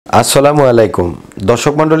আসসালামু আলাইকুম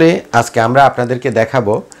দর্শক মণ্ডলী, আজকে আমরা আপনাদেরকে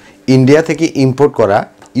দেখাবো ইন্ডিয়া থেকে ইম্পোর্ট করা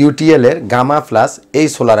ইউটিএল এর গামা প্লাস এই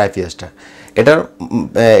সোলার আইপিএসটা।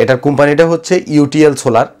 এটার কোম্পানিটা হচ্ছে ইউটিএল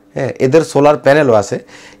সোলার। হ্যাঁ, এদের সোলার প্যানেলও আছে।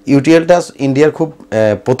 ইউটিএলটা ইন্ডিয়ার খুব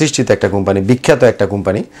প্রতিষ্ঠিত একটা কোম্পানি, বিখ্যাত একটা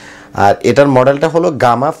কোম্পানি। আর এটার মডেলটা হলো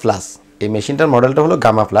গামা প্লাস। এই মেশিনটার মডেলটা হলো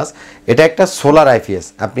গামা প্লাস। এটা একটা সোলার আইপিএস।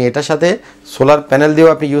 আপনি এটার সাথে সোলার প্যানেল দিয়েও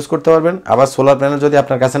আপনি ইউজ করতে পারবেন। আবার সোলার প্যানেল যদি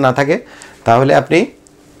আপনার কাছে না থাকে তাহলে আপনি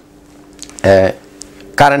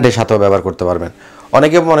কারেন্টের সাথেও ব্যবহার করতে পারবেন।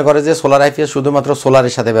 অনেকে মনে করে যে সোলার আইপিএস শুধুমাত্র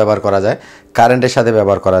সোলারের সাথে ব্যবহার করা যায়, কারেন্টের সাথে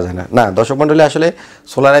ব্যবহার করা যায় না। না দর্শক মণ্ডলী, আসলে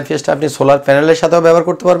সোলার আইপিএসটা আপনি সোলার প্যানেলের সাথেও ব্যবহার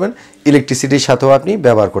করতে পারবেন, ইলেকট্রিসিটির সাথেও আপনি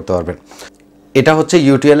ব্যবহার করতে পারবেন। এটা হচ্ছে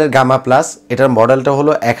ইউটিএল এর গামা প্লাস। এটার মডেলটা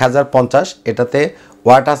হলো 1050। এটাতে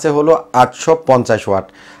ওয়াট আছে হলো 850 ওয়াট।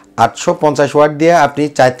 850 ওয়াট দিয়ে আপনি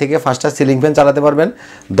 4 থেকে 5টা সিলিং ফ্যান চালাতে পারবেন,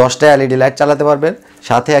 10টা এলইডি লাইট চালাতে পারবেন,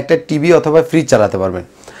 সাথে একটা টিভি অথবা ফ্রিজ চালাতে পারবেন।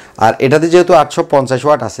 আর এটাতে যেহেতু 850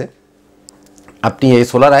 ওয়াট আছে, আপনি এই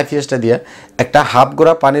সোলার আইপিএসটা দিয়ে একটা হাফ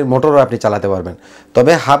গোড়া পানির মোটরও আপনি চালাতে পারবেন।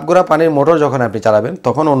 তবে হাফ গোড়া পানির মোটর যখন আপনি চালাবেন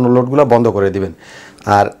তখন অন্য লোডগুলো বন্ধ করে দিবেন।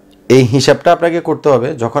 আর এই হিসাবটা আপনাকে করতে হবে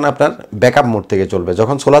যখন আপনার ব্যাকআপ মোড থেকে চলবে।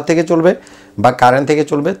 যখন সোলার থেকে চলবে বা কারেন্ট থেকে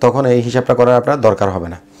চলবে তখন এই হিসাবটা করার আপনার দরকার হবে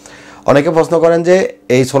না। অনেকে প্রশ্ন করেন যে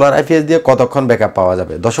এই সোলার আইপিএস দিয়ে কতক্ষণ ব্যাকআপ পাওয়া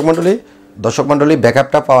যাবে। দর্শক মণ্ডলী,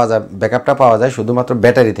 ব্যাকআপটা পাওয়া যায় শুধুমাত্র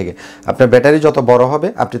ব্যাটারি থেকে। আপনার ব্যাটারি যত বড় হবে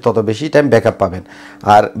আপনি তত বেশি টাইম ব্যাকআপ পাবেন।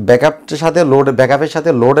 আর ব্যাকআপের সাথে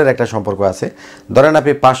লোডের একটা সম্পর্ক আছে। ধরেন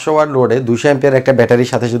আপনি 500 ওয়াট লোডে 200 অ্যাম্পিয়ার একটা ব্যাটারির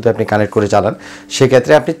সাথে যদি আপনি কানেক্ট করে চালান,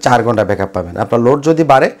 সেক্ষেত্রে আপনি 4 ঘন্টা ব্যাকআপ পাবেন। আপনার লোড যদি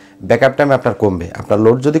বাড়ে ব্যাকআপ টাইম আপনার কমবে, আপনার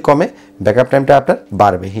লোড যদি কমে ব্যাকআপ টাইমটা আপনার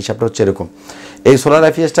বাড়বে। হিসাবটা হচ্ছে এরকম। এই সোলার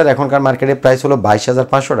আইপিএসটার এখনকার মার্কেটে প্রাইস হলো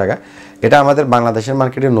 22,500 টাকা। এটা আমাদের বাংলাদেশের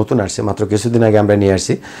মার্কেটে নতুন আসছে, মাত্র কিছুদিন আগে আমরা নিয়ে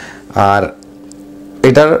আসছি। আর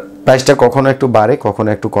এটার প্রাইসটা কখনো একটু বাড়ে কখনো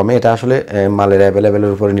একটু কমে, এটা আসলে মালের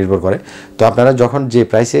অ্যাভেলেবেলের উপরে নির্ভর করে। তো আপনারা যখন যে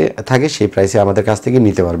প্রাইসে থাকে সেই প্রাইসে আমাদের কাছ থেকে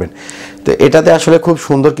নিতে পারবেন। তো এটাতে আসলে খুব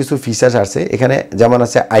সুন্দর কিছু ফিচার্স আছে। এখানে যেমন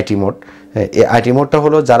আছে আইটি মোড। হ্যাঁ, এই আইটি মোডটা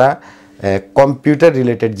হলো যারা কম্পিউটার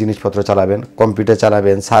রিলেটেড জিনিসপত্র চালাবেন, কম্পিউটার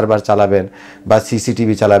চালাবেন, সার্ভার চালাবেন বা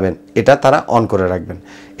সিসিটিভি চালাবেন, এটা তারা অন করে রাখবেন।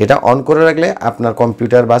 এটা অন করে রাখলে আপনার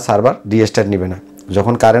কম্পিউটার বা সার্ভার রিস্টার্ট নেবে না।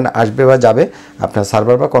 যখন কারেন্ট আসবে বা যাবে আপনার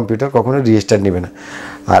সার্ভার বা কম্পিউটার কখনো রিস্টার্ট নেবে না।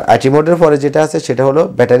 আর আইটি মোডের পরে যেটা আছে সেটা হলো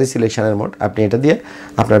ব্যাটারি সিলেকশনের মোড। আপনি এটা দিয়ে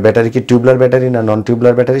আপনার ব্যাটারি কি টিউবলার ব্যাটারি না নন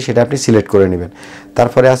টিউবলার ব্যাটারি সেটা আপনি সিলেক্ট করে নেবেন।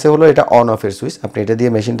 তারপরে আছে হলো এটা অন অফের সুইচ। আপনি এটা দিয়ে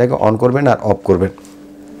মেশিনটাকে অন করবেন আর অফ করবেন।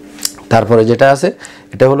 তারপরে যেটা আছে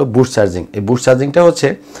এটা হলো বুস্ট চার্জিং। এই বুস্ট চার্জিংটা হচ্ছে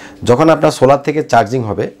যখন আপনার সোলার থেকে চার্জিং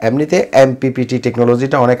হবে, এমনিতে এমপিপিটি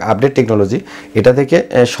টেকনোলজিটা অনেক আপডেট টেকনোলজি। এটা থেকে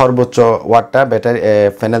সর্বোচ্চ ওয়াটটা ব্যাটারি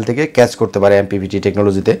প্যানেল থেকে ক্যাচ করতে পারে এমপিপিটি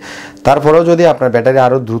টেকনোলজিতে। তারপরেও যদি আপনার ব্যাটারি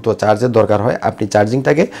আরও দ্রুত চার্জের দরকার হয়, আপনি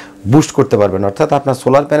চার্জিংটাকে বুস্ট করতে পারবেন। অর্থাৎ আপনার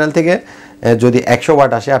সোলার প্যানেল থেকে যদি 100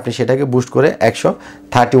 ওয়াট আসে, আপনি সেটাকে বুস্ট করে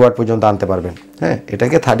 130 ওয়াট পর্যন্ত আনতে পারবেন। হ্যাঁ,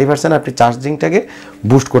 এটাকে 30% আপনি চার্জিংটাকে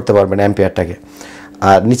বুস্ট করতে পারবেন অ্যাম্পিয়ারটাকে।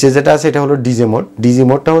 আর নিচে যেটা আছে এটা হলো ডিজি মোড। ডিজি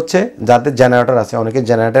মোডটা হচ্ছে যাদের জেনারেটর আছে, অনেকে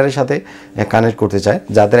জেনারেটরের সাথে কানেক্ট করতে চায়।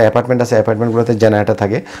 যাদের অ্যাপার্টমেন্ট আছে, অ্যাপার্টমেন্টগুলোতে জেনারেটর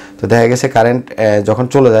থাকে। তো দেখা গেছে কারেন্ট যখন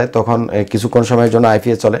চলে যায় তখন কিছুক্ষণ সময়ের জন্য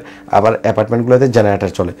আইপিএস চলে, আবার অ্যাপার্টমেন্টগুলোতে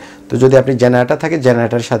জেনারেটর চলে। তো যদি আপনি জেনারেটর থাকে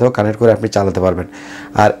জেনারেটরের সাথেও কানেক্ট করে আপনি চালাতে পারবেন।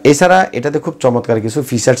 আর এছাড়া এটাতে খুব চমৎকার কিছু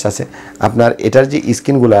ফিচার্স আছে। আপনার এটার যে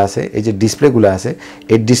স্ক্রিনগুলো আছে, এই যে ডিসপ্লেগুলো আছে,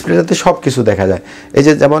 এই ডিসপ্লেটাতে সব কিছু দেখা যায়। এই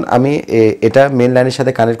যে যেমন আমি এটা মেন লাইনের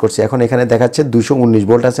সাথে কানেক্ট করছি, এখন এখানে দেখাচ্ছে 219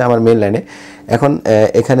 ভোল্ট আছে আমার মেন লাইনে। এখন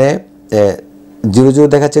এখানে 00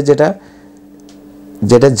 দেখাচ্ছে, যেটা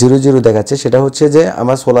 00 দেখাচ্ছে সেটা হচ্ছে যে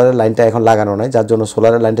আমার সোলারের লাইনটা এখন লাগানো নয়, যার জন্য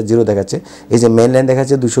সোলারের লাইনটা 0 দেখাচ্ছে। এই যে মেন লাইন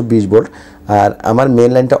দেখাচ্ছে 220 ভোল্ট। আর আমার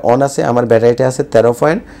মেন লাইনটা অন আছে, আমার ব্যাটারিটা আছে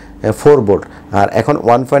 13.4 ভোল্ট। আর এখন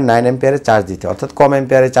 1.9 অ্যাম্পিয়ারে চার্জ দিতে, অর্থাৎ কম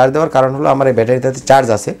অ্যাম্পিয়ারে চার্জ দেওয়ার কারণ হলো আমার এই ব্যাটারিটাতে চার্জ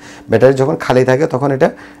আছে। ব্যাটারি যখন খালি থাকে তখন এটা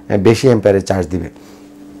বেশি অ্যাম্পিয়ারে চার্জ দিবে।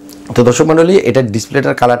 তো দর্শক মণ্ডলী, এটার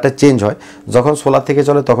ডিসপ্লেটার কালারটা চেঞ্জ হয়। যখন সোলার থেকে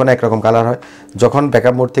চলে তখন একরকম কালার হয়, যখন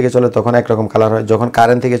ব্যাকআপ মোড থেকে চলে তখন একরকম কালার হয়, যখন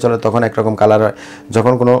কারেন্ট থেকে চলে তখন একরকম কালার হয়,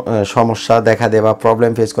 যখন কোনো সমস্যা দেখা দেয় বা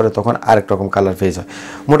প্রবলেম ফেস করে তখন আরেক রকম কালার ফেস হয়।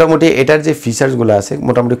 মোটামুটি এটার যে ফিচার্সগুলো আছে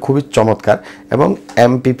মোটামুটি খুবই চমৎকার। এবং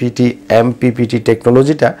এমপিপিটি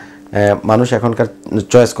টেকনোলজিটা মানুষ এখনকার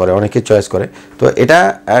চয়েস করে, অনেকে চয়েস করে। তো এটা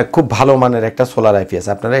খুব ভালো মানের একটা সোলার আইপিএস।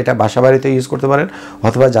 আপনারা এটা বাসা বাড়িতে ইউজ করতে পারেন,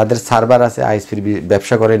 অথবা যাদের সার্ভার আছে, আইএসপির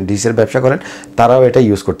ব্যবসা করেন, ডিসের ব্যবসা করেন, তারাও এটা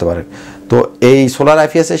ইউজ করতে পারেন। তো এই সোলার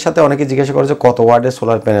আইপিএসের সাথে অনেকে জিজ্ঞাসা করে যে কত ওয়াটের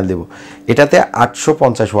সোলার প্যানেল দেবো। এটাতে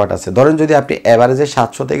 850 ওয়াট আছে। ধরেন যদি আপনি অ্যাভারেজে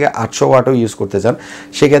 700 থেকে 800 ওয়াটও ইউজ করতে চান,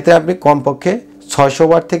 সেক্ষেত্রে আপনি কমপক্ষে 600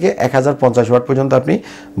 ওয়াট থেকে 1050 ওয়াট পর্যন্ত আপনি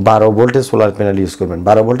 12 ভোল্টের সোলার প্যানেল ইউজ করবেন।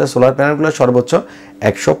 12 ভোল্টের সোলার প্যানেলগুলো সর্বোচ্চ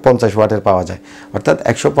 150 ওয়াটের পাওয়া যায়, অর্থাৎ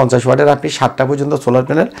 150 ওয়াটের আপনি 7টা পর্যন্ত সোলার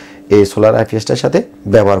প্যানেল এই সোলার আইপিএসটার সাথে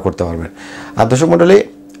ব্যবহার করতে পারবেন। আর দর্শক মণ্ডলী,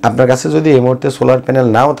 আপনার কাছে যদি এই মুহূর্তে সোলার প্যানেল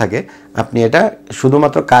নাও থাকে, আপনি এটা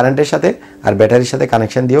শুধুমাত্র কারেন্টের সাথে আর ব্যাটারির সাথে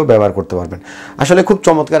কানেকশন দিয়েও ব্যবহার করতে পারবেন। আসলে খুব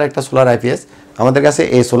চমৎকার একটা সোলার আইপিএস। আমাদের কাছে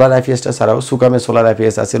এই সোলার আইপিএসটা ছাড়াও সুকামের সোলার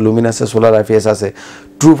আইপিএস আছে, লুমিনাসের সোলার আইপিএস আছে,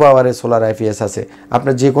 ট্রু পাওয়ারের সোলার আইপিএস আছে।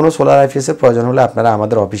 আপনার যে কোনো সোলার আইপিএসের প্রয়োজন হলে আপনারা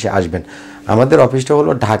আমাদের অফিসে আসবেন। আমাদের অফিসটা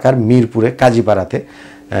হলো ঢাকার মিরপুরে কাজীপাড়াতে।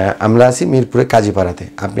 আমরা আছি মিরপুরে কাজীপাড়াতে।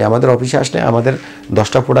 আপনি আমাদের অফিসে আসলে আমাদের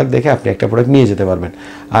 10টা প্রোডাক্ট দেখে আপনি একটা প্রোডাক্ট নিয়ে যেতে পারবেন।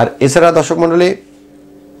 আর এছাড়া দর্শক মণ্ডলী,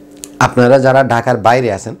 আপনারা যারা ঢাকার বাইরে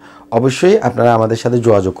আছেন অবশ্যই আপনারা আমাদের সাথে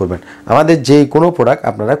যোগাযোগ করবেন। আমাদের যে কোনো প্রোডাক্ট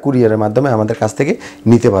আপনারা কুরিয়ারের মাধ্যমে আমাদের কাছ থেকে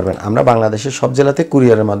নিতে পারবেন। আমরা বাংলাদেশের সব জেলাতে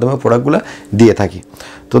কুরিয়ারের মাধ্যমে প্রোডাক্টগুলো দিয়ে থাকি।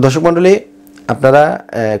 তো দর্শক মণ্ডলী, আপনারা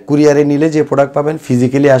কুরিয়ারে নিলে যে প্রোডাক্ট পাবেন,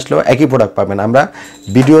 ফিজিক্যালি আসলেও একই প্রোডাক্ট পাবেন। আমরা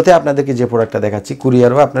ভিডিওতে আপনাদেরকে যে প্রোডাক্টটা দেখাচ্ছি,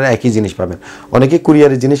 কুরিয়ারও আপনারা একই জিনিস পাবেন। অনেকে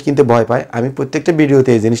কুরিয়ারের জিনিস কিনতে ভয় পায়, আমি প্রত্যেকটা ভিডিওতে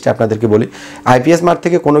এই জিনিসটা আপনাদেরকে বলি। আইপিএস মার্ট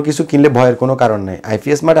থেকে কোনো কিছু কিনলে ভয়ের কোনো কারণ নেই।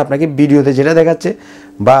 আইপিএস মার্ট আপনাকে ভিডিওতে যেটা দেখাচ্ছে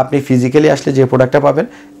বা আপনি ফিজিক্যালি আসলে যে প্রোডাক্টটা পাবেন,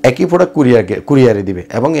 একই প্রোডাক্ট কুরিয়ারে দিবে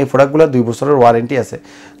এবং এই প্রোডাক্টগুলো 2 বছরের ওয়ারেন্টি আছে।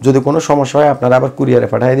 যদি কোনো সমস্যা হয় আপনারা আবার কুরিয়ারে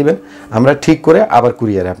পাঠিয়ে দিবেন, আমরা ঠিক করে আবার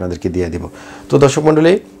কুরিয়ারে আপনাদেরকে দিয়ে দিব। তো দর্শক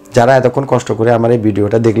মণ্ডলী, যারা এতক্ষণ কষ্ট করে আমার এই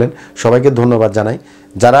ভিডিওটা দেখলেন সবাইকে ধন্যবাদ জানাই।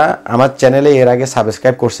 যারা আমার চ্যানেলে এর আগে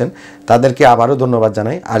সাবস্ক্রাইব করছেন তাদেরকে আবারও ধন্যবাদ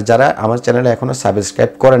জানাই। আর যারা আমার চ্যানেলে এখনও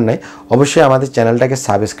সাবস্ক্রাইব করেন নাই, অবশ্যই আমাদের চ্যানেলটাকে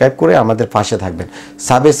সাবস্ক্রাইব করে আমাদের পাশে থাকবেন।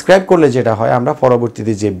 সাবস্ক্রাইব করলে যেটা হয়, আমরা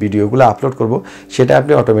পরবর্তীতে যে ভিডিওগুলো আপলোড করব সেটা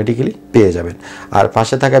আপনি অটোমেটিক্যালি পেয়ে যাবেন। আর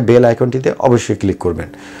পাশে থাকা বেল আইকনটিতে অবশ্যই ক্লিক করবেন।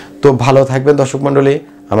 তো ভালো থাকবেন দর্শক মণ্ডলী,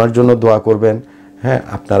 আমার জন্য দোয়া করবেন। হ্যাঁ,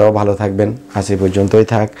 আপনারাও ভালো থাকবেন। আজ এই পর্যন্তই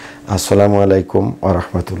থাক। আসসালামু আলাইকুম ওয়া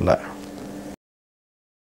রাহমাতুল্লাহ।